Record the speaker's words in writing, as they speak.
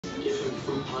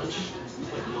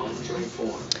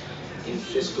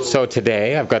So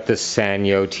today I've got this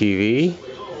Sanyo TV.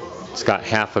 It's got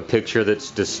half a picture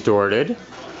that's distorted.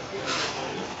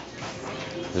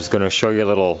 I'm just going to show you a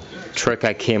little trick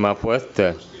I came up with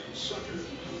to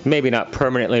maybe not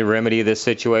permanently remedy this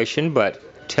situation, but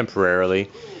temporarily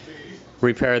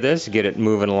repair this, get it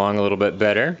moving along a little bit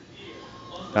better.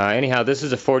 Anyhow, this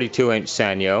is a 42-inch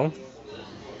Sanyo.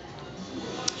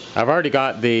 I've already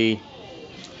got the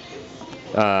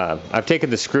I've taken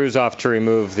the screws off to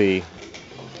remove the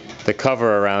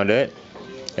cover around it,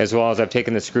 as well as I've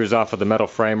taken the screws off of the metal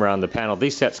frame around the panel.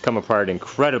 These sets come apart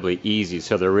incredibly easy,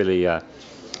 so they're really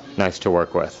nice to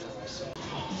work with.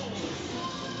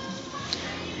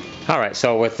 Alright,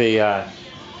 so with the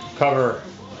cover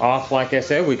off, like I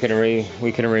said, we can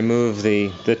remove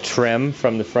the trim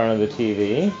from the front of the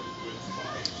TV.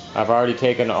 I've already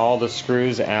taken all the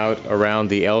screws out around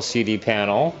the LCD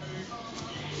panel,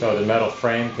 so the metal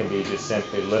frame can be just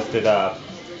simply lifted up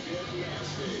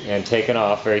and taken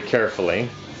off very carefully.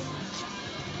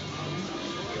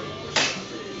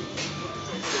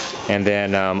 And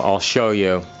then I'll show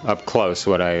you up close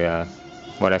what I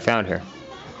found here.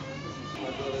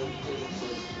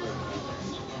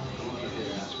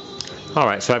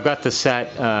 Alright, so I've got the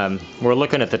set. We're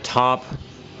looking at the top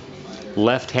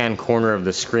left-hand corner of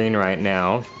the screen right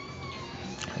now.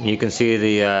 You can see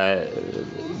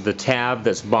the tab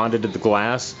that's bonded to the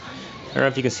glass. I don't know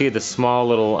if you can see the small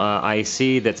little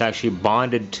IC that's actually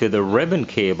bonded to the ribbon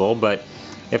cable, but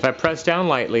if I press down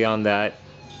lightly on that,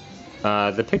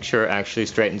 the picture actually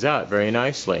straightens out very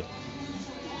nicely.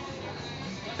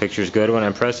 Picture's good when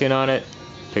I'm pressing on it,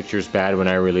 picture's bad when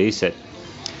I release it.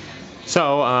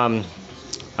 So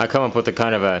I come up with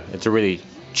it's a really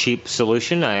cheap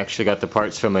solution. I actually got the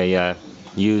parts from a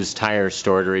used tire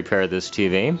store to repair this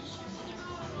TV.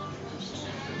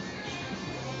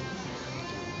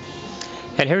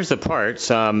 And here's the parts.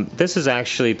 This is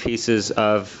actually pieces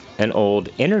of an old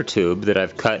inner tube that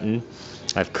I've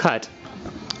cut.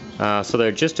 So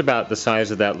they're just about the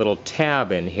size of that little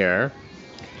tab in here.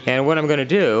 And what I'm going to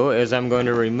do is I'm going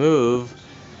to remove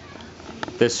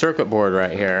this circuit board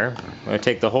right here. I'm going to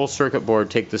take the whole circuit board,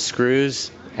 take the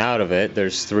screws out of it.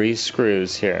 There's 3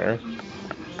 screws here.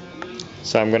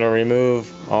 So I'm going to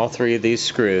remove all 3 of these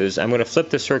screws. I'm going to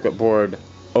flip the circuit board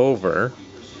over.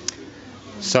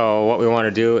 So what we want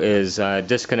to do is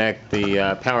disconnect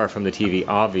the power from the TV,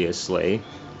 obviously.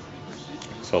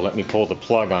 So let me pull the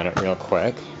plug on it real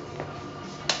quick.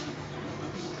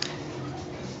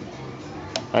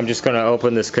 I'm just going to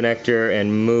open this connector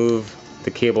and move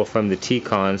the cable from the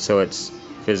T-con so it's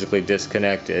physically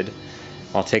disconnected.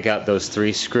 I'll take out those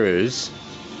 3 screws.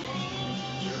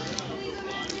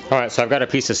 Alright, so I've got a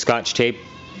piece of Scotch tape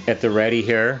at the ready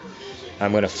here.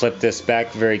 I'm going to flip this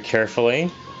back very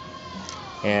carefully,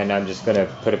 and I'm just going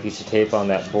to put a piece of tape on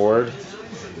that board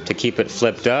to keep it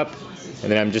flipped up,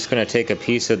 and then I'm just going to take a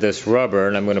piece of this rubber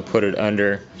and I'm going to put it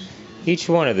under each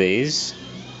one of these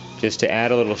just to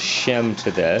add a little shim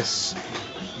to this.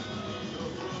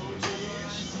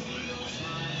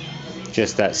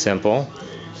 Just that simple.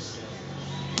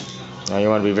 Now you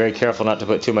want to be very careful not to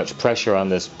put too much pressure on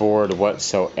this board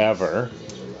whatsoever.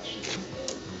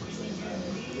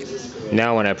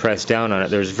 Now when I press down on it,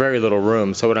 there's very little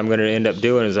room, so what I'm going to end up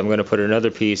doing is I'm going to put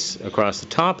another piece across the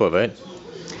top of it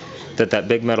that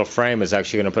big metal frame is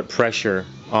actually going to put pressure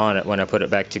on it when I put it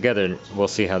back together. We'll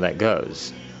see how that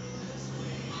goes.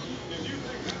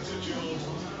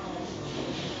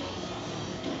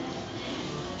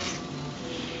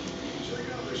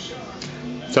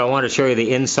 So I want to show you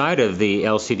the inside of the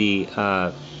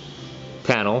LCD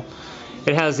panel.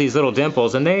 It has these little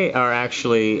dimples, and they are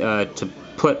actually to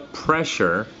put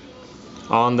pressure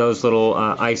on those little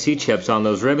IC chips on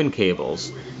those ribbon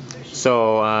cables.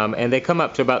 So, and they come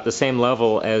up to about the same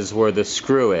level as where the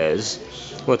screw is,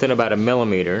 within about 1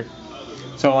 millimeter.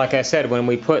 So like I said, when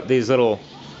we put these little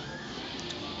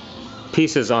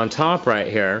pieces on top right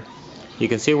here, you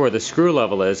can see where the screw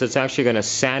level is. It's actually going to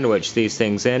sandwich these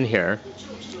things in here.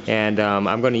 And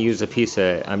I'm going to use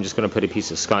I'm just going to put a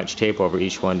piece of Scotch tape over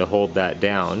each one to hold that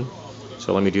down.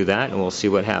 So let me do that and we'll see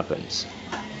what happens.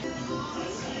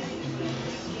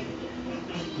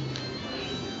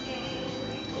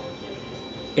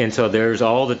 And so there's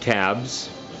all the tabs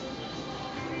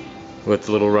with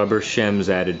little rubber shims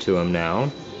added to them now.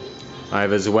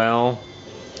 I've as well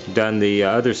done the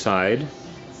other side.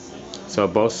 So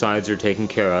both sides are taken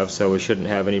care of, so we shouldn't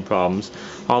have any problems.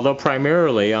 Although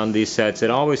primarily on these sets, it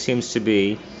always seems to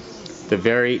be the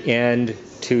very end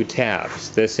 2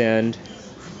 tabs, this end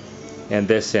and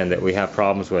this end, that we have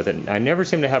problems with. And I never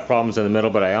seem to have problems in the middle,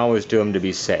 but I always do them to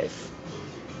be safe.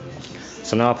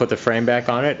 So now I'll put the frame back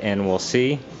on it and we'll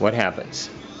see what happens.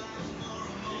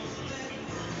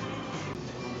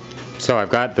 So I've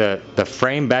got the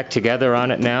frame back together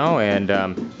on it now, and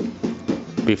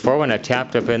before, when I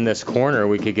tapped up in this corner,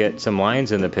 we could get some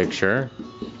lines in the picture.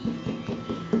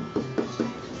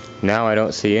 Now I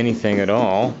don't see anything at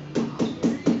all.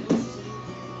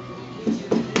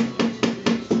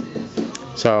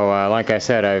 So like I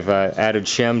said, I've added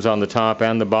shims on the top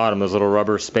and the bottom, those little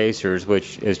rubber spacers,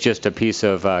 which is just a piece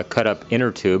of cut up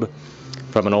inner tube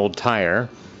from an old tire.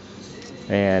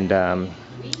 And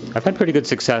I've had pretty good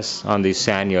success on these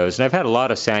Sanyos, and I've had a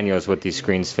lot of Sanyos with these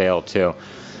screens fail too.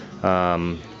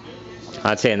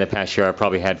 I'd say in the past year I've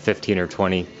probably had 15 or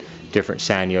 20 different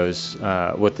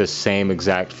Sanyos with the same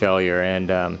exact failure,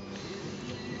 and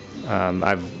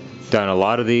I've done a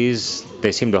lot of these.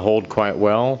 They seem to hold quite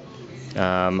well.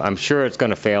 I'm sure it's going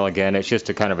to fail again. It's just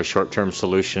a kind of a short-term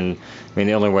solution. I mean,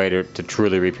 the only way to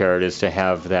truly repair it is to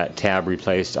have that tab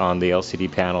replaced on the LCD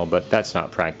panel, but that's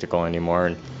not practical anymore.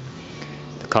 And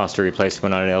the cost of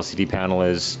replacement on an LCD panel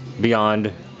is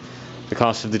beyond the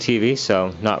cost of the TV,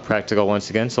 so not practical once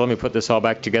again. So let me put this all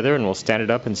back together and we'll stand it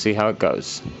up and see how it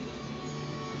goes.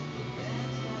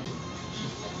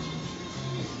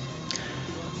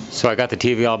 So I got the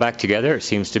TV all back together. It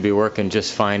seems to be working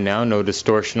just fine now. No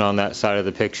distortion on that side of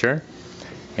the picture.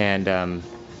 And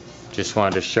just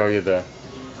wanted to show you the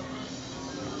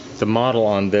model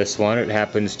on this one. It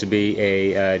happens to be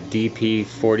a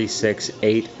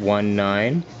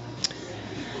DP46819.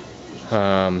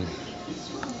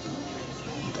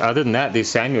 Other than that,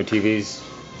 these Sanyo TVs,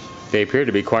 they appear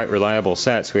to be quite reliable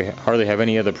sets. We hardly have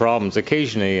any other problems.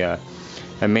 Occasionally a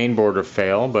mainboard will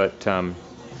fail, but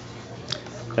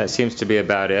that seems to be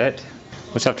about it.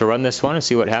 We'll just have to run this one and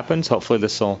see what happens. Hopefully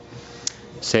this will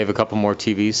save a couple more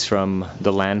TVs from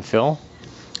the landfill,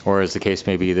 or as the case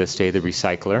may be this day, the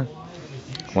recycler.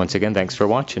 Once again, thanks for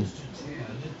watching.